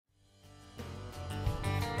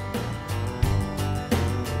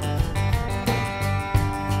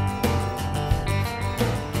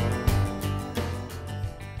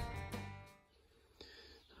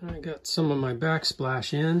got some of my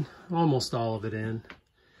backsplash in, almost all of it in,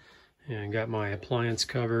 and got my appliance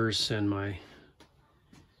covers and my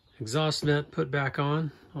exhaust vent put back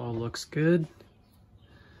on. All looks good.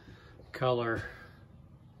 Color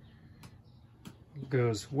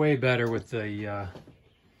goes way better with the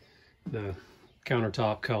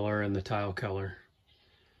countertop color and the tile color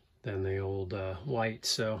than the old white,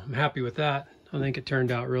 so I'm happy with that. I think it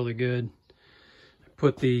turned out really good.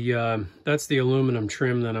 Put the that's the aluminum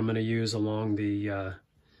trim that I'm going to use along the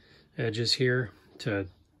edges here to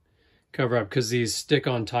cover up, because these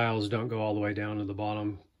stick-on tiles don't go all the way down to the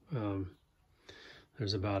bottom.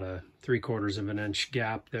 There's about a 3/4 of an inch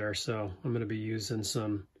gap there, so I'm going to be using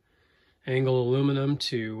some angle aluminum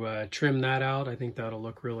to trim that out. I think that'll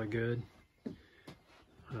look really good.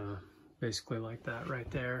 Basically like that right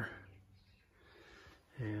there.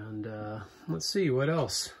 And let's see what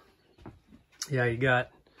else. Yeah, you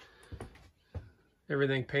got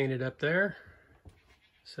everything painted up there,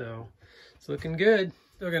 so it's looking good.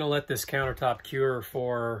 Still gonna let this countertop cure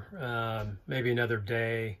for maybe another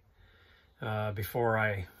day before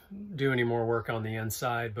I do any more work on the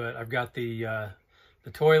inside. But I've got the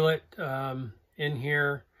toilet in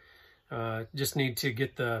here. Just need to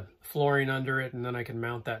get the flooring under it, and then I can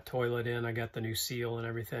mount that toilet in. I got the new seal and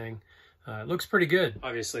everything. It looks pretty good.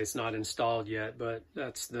 Obviously it's not installed yet, but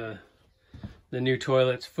that's the new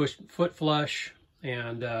toilet's foot flush,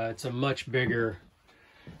 and it's a much bigger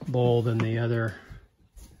bowl than the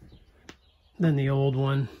old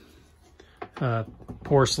one.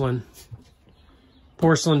 Porcelain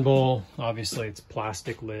bowl. Obviously it's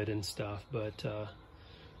plastic lid and stuff, but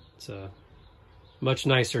it's a much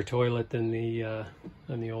nicer toilet than the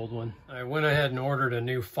old one. I went ahead and ordered a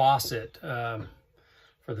new faucet for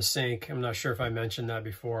the sink. I'm not sure if I mentioned that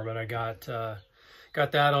before, but I got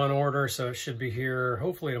that on order, so it should be here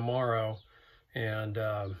hopefully tomorrow. And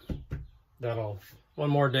that'll, one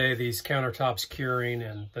more day, these countertops curing,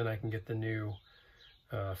 and then I can get the new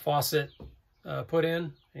faucet put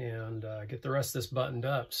in and get the rest of this buttoned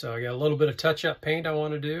up. So I got a little bit of touch-up paint I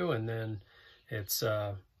want to do, and then it's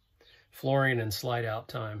flooring and slide out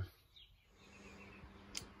time.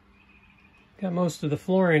 Got most of the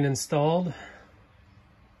flooring installed.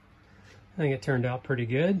 I think it turned out pretty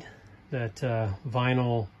good. That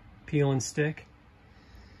vinyl peel and stick.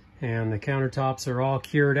 And the countertops are all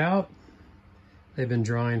cured out. They've been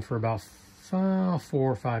drying for about 4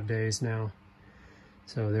 or 5 days now.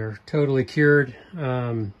 So they're totally cured.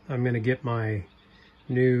 I'm gonna get my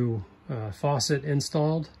new faucet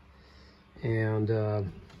installed.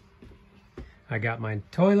 And I got my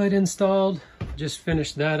toilet installed. Just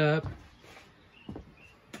finished that up.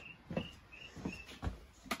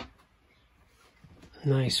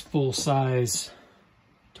 Nice full-size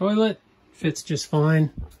toilet, fits just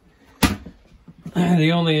fine.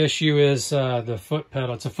 The only issue is the foot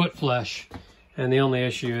pedal. It's a foot flush, and the only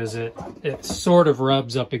issue is it sort of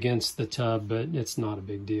rubs up against the tub, but it's not a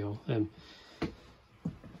big deal, and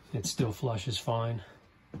it still flushes fine.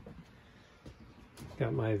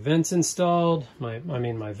 Got my vents installed, my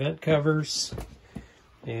vent covers,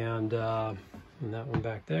 and that one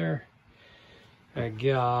back there. I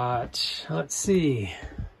got, let's see,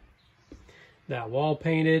 that wall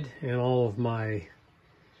painted and all of my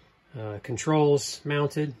controls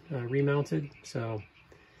mounted, remounted. So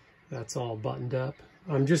that's all buttoned up.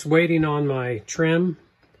 I'm just waiting on my trim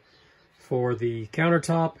for the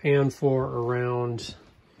countertop and for around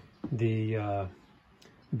the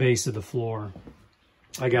base of the floor.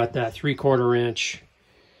 I got that 3/4 inch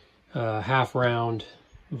half round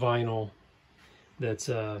vinyl that's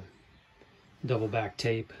double back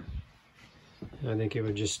tape. I think it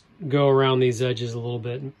would just go around these edges a little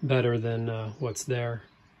bit better than what's there.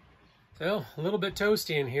 Well, a little bit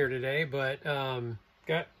toasty in here today, but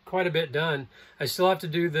got quite a bit done. I still have to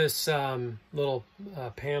do this little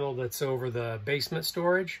panel that's over the basement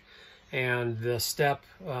storage, and the step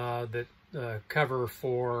that cover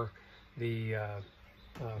for the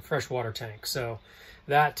freshwater tank. So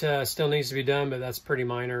that still needs to be done, but that's pretty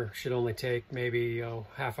minor. Should only take maybe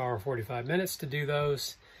half hour, 45 minutes to do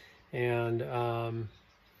those. And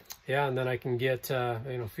yeah, and then I can get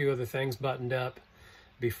a few other things buttoned up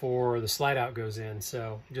before the slide out goes in.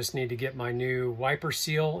 So just need to get my new wiper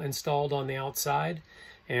seal installed on the outside,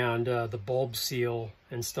 and the bulb seal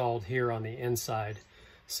installed here on the inside.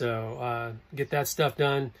 So get that stuff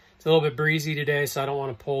done. It's a little bit breezy today, so I don't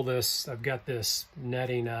want to pull this. I've got this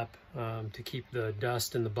netting up to keep the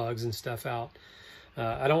dust and the bugs and stuff out.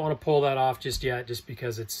 I don't want to pull that off just yet, just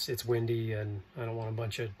because it's windy, and I don't want a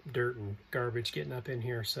bunch of dirt and garbage getting up in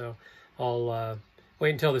here. So I'll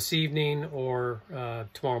wait until this evening or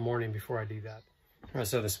tomorrow morning before I do that.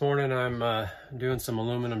 So this morning I'm doing some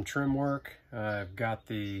aluminum trim work. I've got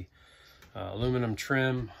the aluminum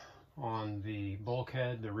trim on the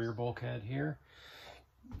bulkhead, the rear bulkhead here.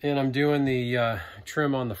 And I'm doing the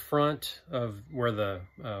trim on the front of where the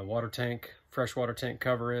water tank, freshwater tank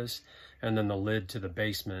cover is, and then the lid to the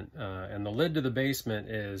basement. And the lid to the basement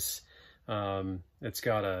is, it's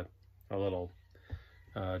got a little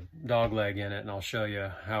dog leg in it, and I'll show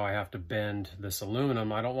you how I have to bend this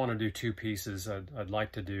aluminum. I don't want to do two pieces. I'd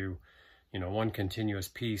like to do, one continuous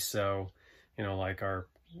piece, so, like it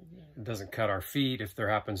doesn't cut our feet if there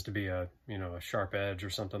happens to be a sharp edge or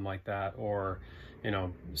something like that, or,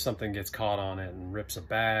 something gets caught on it and rips a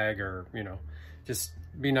bag, or, just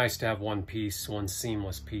be nice to have one piece, one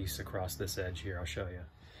seamless piece across this edge here. I'll show you.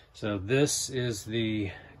 So this is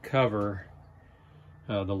the cover,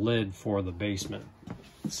 the lid for the basement.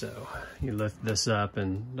 So you lift this up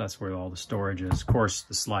and that's where all the storage is. Of course,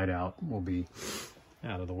 the slide out will be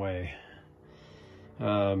out of the way.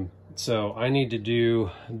 So I need to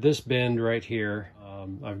do this bend right here.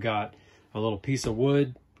 I've got a little piece of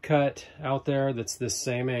wood cut out there that's this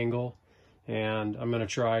same angle, and I'm going to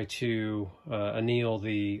try to anneal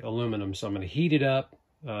the aluminum. So I'm going to heat it up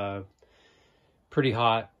pretty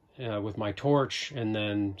hot with my torch and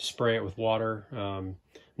then spray it with water.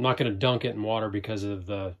 I'm not going to dunk it in water because of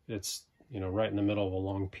it's right in the middle of a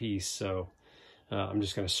long piece. So I'm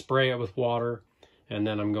just going to spray it with water, and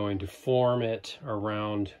then I'm going to form it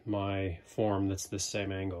around my form that's the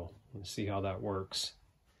same angle. Let's see how that works.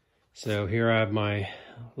 So here I have my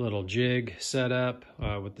little jig set up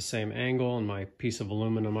with the same angle and my piece of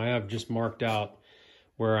aluminum. I have just marked out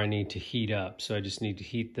where I need to heat up. So I just need to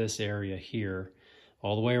heat this area here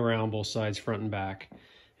all the way around, both sides, front and back,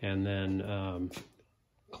 and then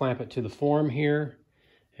clamp it to the form here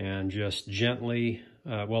and just gently,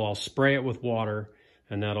 I'll spray it with water,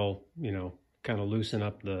 and that'll, kind of loosen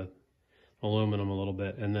up the aluminum a little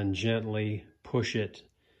bit, and then gently push it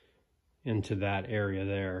into that area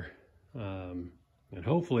there, and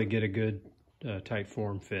hopefully get a good tight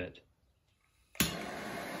form fit. I'm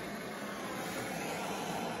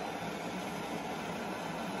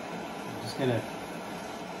just gonna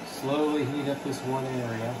slowly heat up this one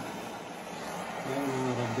area. And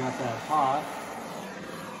when I've got that hot,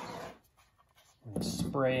 I'm going to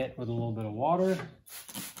spray it with a little bit of water.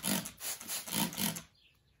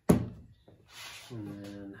 And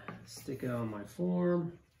then stick it on my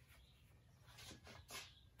form.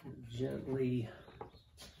 And gently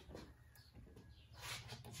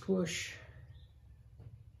push.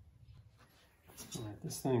 All right,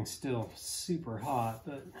 this thing's still super hot,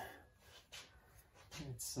 but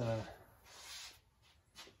it's, there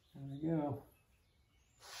we go.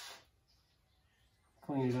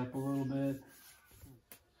 Clean it up a little bit.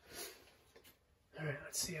 All right,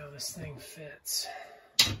 let's see how this thing fits.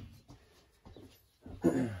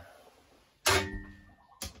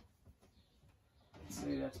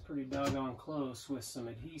 See, that's pretty doggone close with some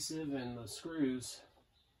adhesive and the screws.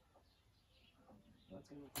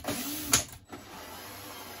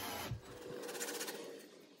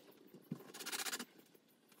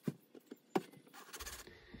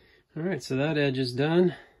 All right, so that edge is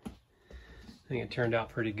done. I think it turned out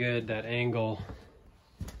pretty good. That angle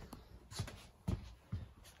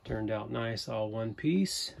turned out nice, all one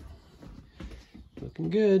piece. Looking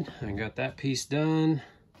good. I got that piece done.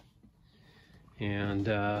 And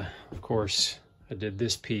of course, I did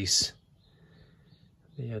this piece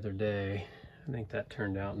the other day. I think that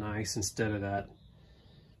turned out nice instead of that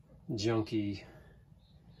junky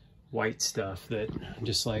white stuff that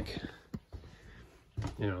just like,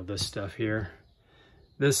 this stuff here.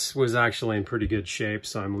 This was actually in pretty good shape,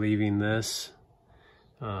 so I'm leaving this.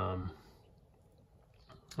 I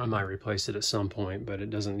might replace it at some point, but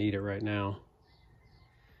it doesn't need it right now.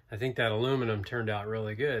 I think that aluminum turned out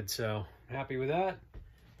really good, so happy with that.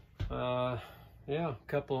 Yeah, a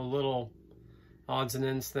couple of little odds and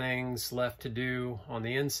ends things left to do on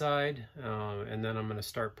the inside, and then I'm going to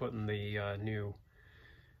start putting the new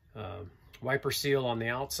wiper seal on the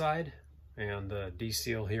outside and the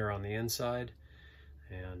D-seal here on the inside.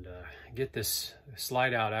 And get this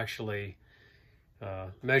slide out actually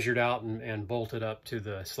measured out and bolted up to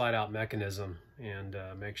the slide out mechanism, and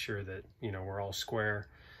make sure that we're all square.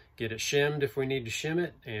 Get it shimmed if we need to shim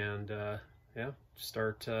it, and yeah,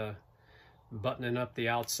 start buttoning up the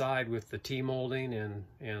outside with the T-molding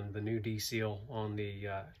and the new D-seal on the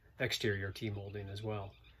exterior T-molding as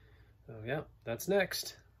well. So yeah, that's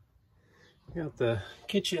next. Got the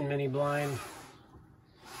kitchen mini blind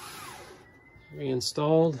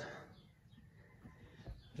reinstalled.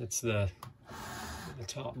 It's the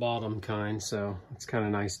top bottom kind, so it's kind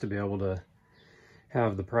of nice to be able to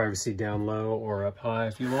have the privacy down low or up high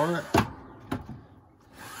if you want.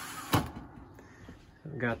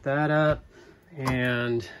 Got that up,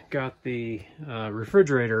 and got the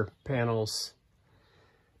refrigerator panels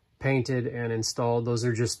painted and installed. Those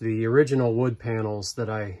are just the original wood panels that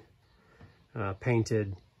I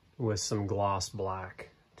painted with some gloss black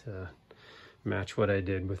to match what I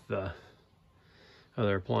did with the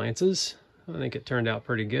other appliances. I think it turned out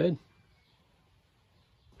pretty good.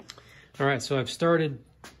 All right, so I've started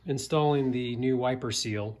installing the new wiper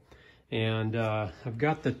seal, and I've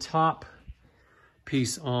got the top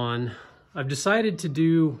piece on. I've decided to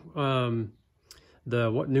do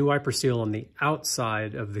the new wiper seal on the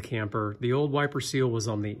outside of the camper. The old wiper seal was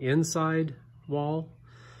on the inside wall,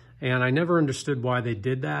 and I never understood why they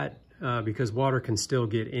did that, because water can still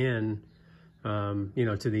get in, you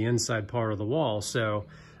know, to the inside part of the wall. So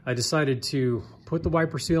I decided to put the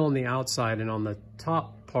wiper seal on the outside, and on the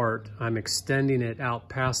top part, I'm extending it out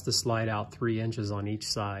past the slide out 3 inches on each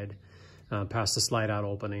side, past the slide out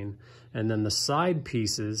opening. And then the side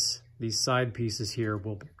pieces, these side pieces here,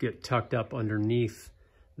 will get tucked up underneath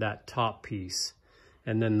that top piece.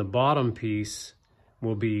 And then the bottom piece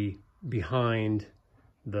will be behind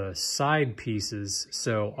the side pieces,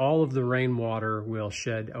 so all of the rainwater will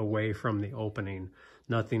shed away from the opening.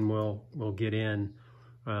 Nothing will get in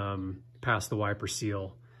past the wiper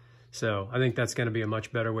seal. So I think that's going to be a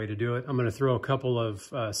much better way to do it. I'm going to throw a couple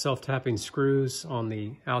of self-tapping screws on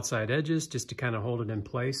the outside edges just to kind of hold it in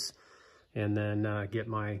place, and then get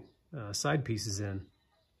my side pieces in.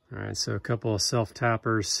 All right, so a couple of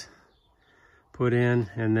self-tappers put in,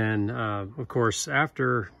 and then of course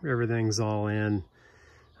after everything's all in,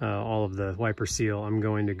 all of the wiper seal, I'm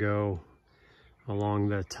going to go along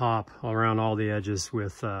the top, around all the edges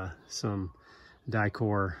with some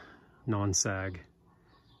Dicor non-sag.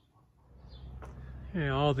 And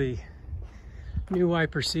all the new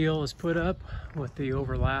wiper seal is put up with the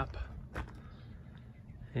overlap,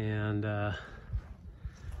 and I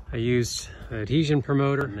used adhesion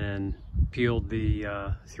promoter and then peeled the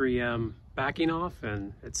 3M backing off,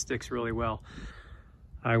 and it sticks really well.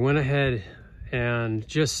 I went ahead and,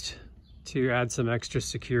 just to add some extra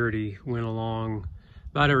security, went along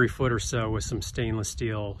about every foot or so with some stainless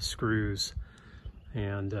steel screws,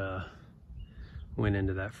 and went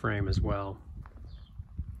into that frame as well.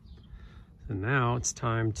 So now it's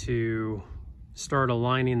time to start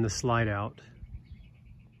aligning the slide out.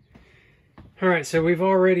 All right, so we've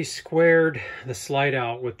already squared the slide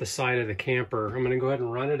out with the side of the camper. I'm gonna go ahead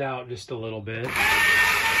and run it out just a little bit,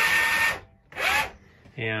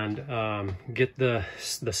 and get the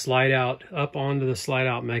slide out up onto the slide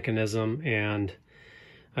out mechanism. And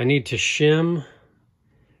I need to shim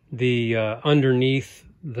the underneath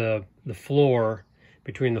the floor,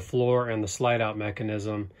 between the floor and the slide out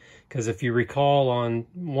mechanism, because if you recall, on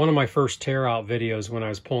one of my first tear out videos when I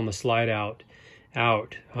was pulling the slide out,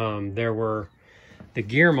 there were the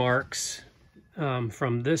gear marks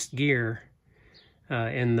from this gear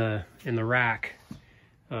in the rack,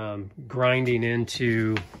 grinding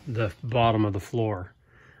into the bottom of the floor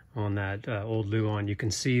on that old Luan. You can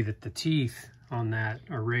see that the teeth on that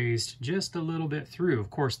are raised just a little bit through. Of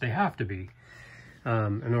course, they have to be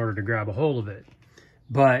in order to grab a hold of it.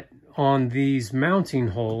 But on these mounting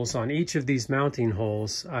holes, on each of these mounting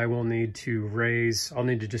holes, I will need to raise, I'll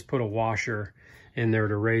need to just put a washer in there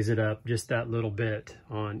to raise it up just that little bit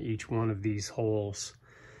on each one of these holes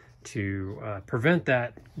to prevent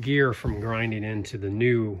that gear from grinding into the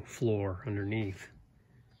new floor underneath.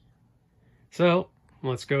 So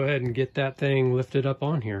let's go ahead and get that thing lifted up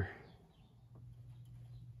on here.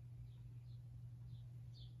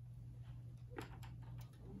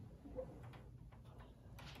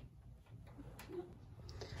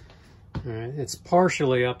 All right, it's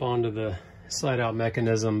partially up onto the slide out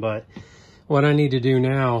mechanism, but what I need to do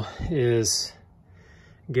now is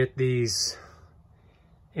get these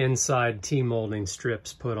inside T-molding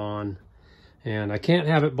strips put on, and I can't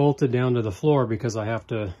have it bolted down to the floor because I have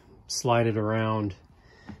to slide it around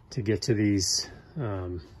to get to these,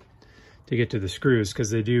 to get to the screws,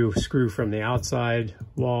 because they do screw from the outside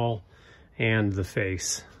wall and the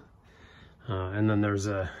face. And then there's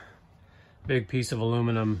a big piece of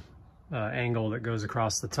aluminum angle that goes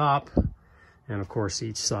across the top, and of course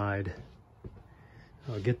each side.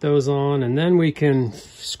 I'll get those on, and then we can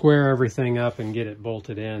square everything up and get it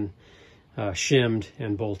bolted in, shimmed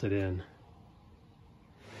and bolted in.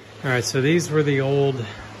 All right, so these were the old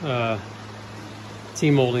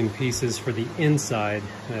T-molding pieces for the inside.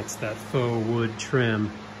 That's that faux wood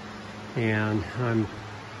trim, and I'm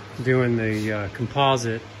doing the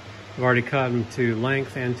composite. I've already cut them to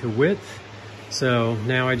length and to width, So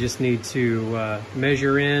now I just need to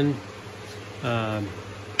measure in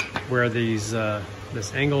where these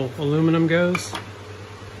this angle aluminum goes,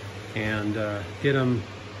 and get them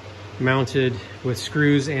mounted with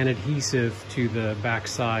screws and adhesive to the back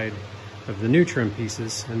side of the new trim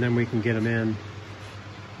pieces, and then we can get them in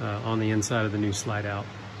on the inside of the new slide out.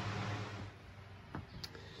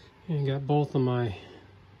 And got both of my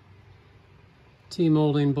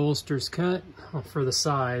T-molding bolsters cut for the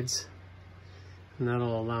sides, and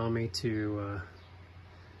that'll allow me to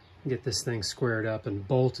get this thing squared up and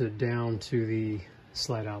bolted down to the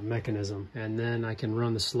slide out mechanism. And then I can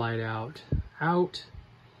run the slide out,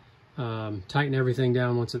 tighten everything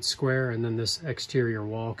down once it's square, and then this exterior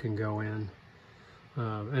wall can go in.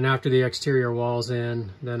 And after the exterior wall's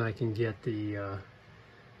in, then I can get the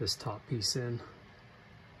this top piece in.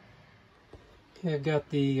 Okay, I've got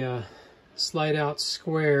the slide out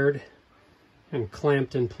squared and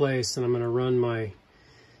clamped in place, and I'm going to run my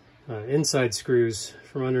inside screws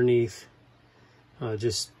from underneath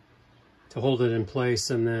just to hold it in place.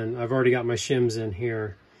 And then I've already got my shims in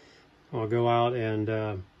here. I'll go out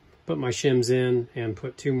and put my shims in and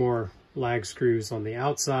put 2 more lag screws on the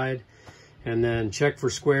outside, and then check for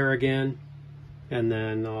square again, and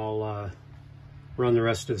then I'll run the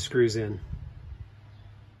rest of the screws in.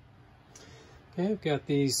 Okay, I've got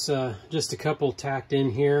these just a couple tacked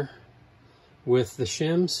in here with the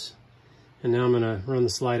shims, and now I'm going to run the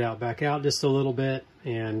slide out back out just a little bit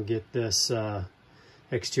and get this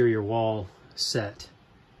exterior wall set.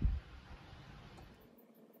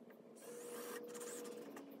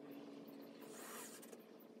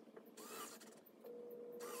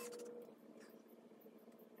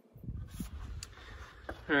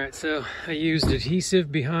 Alright, so I used adhesive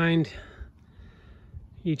behind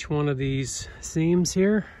each one of these seams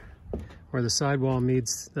here where the sidewall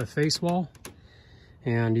meets the face wall,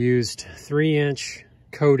 and used 3-inch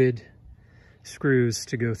coated screws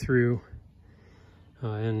to go through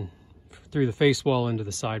and through the face wall into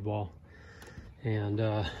the sidewall. And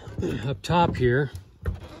up top here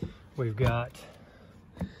we've got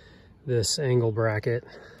this angle bracket,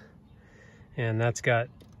 and that's got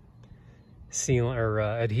sealant or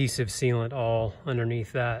adhesive sealant all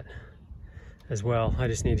underneath that as well. I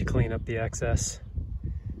just need to clean up the excess.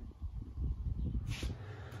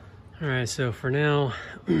 All right, so for now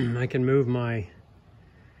I can move my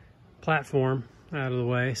platform out of the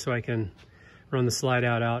way so I can run the slide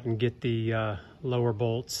out and get the lower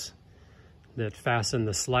bolts that fasten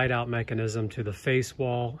the slide out mechanism to the face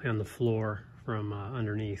wall and the floor from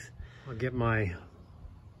underneath. I'll get my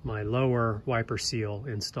lower wiper seal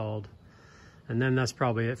installed, and then that's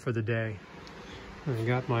probably it for the day. I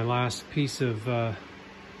got my last piece of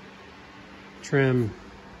trim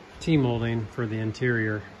T-molding for the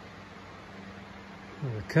interior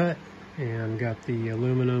cut, and got the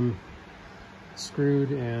aluminum screwed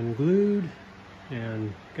and glued,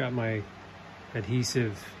 and got my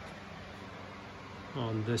adhesive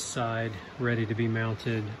on this side ready to be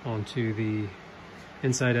mounted onto the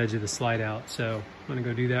inside edge of the slide out. So I'm gonna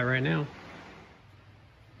go do that right now.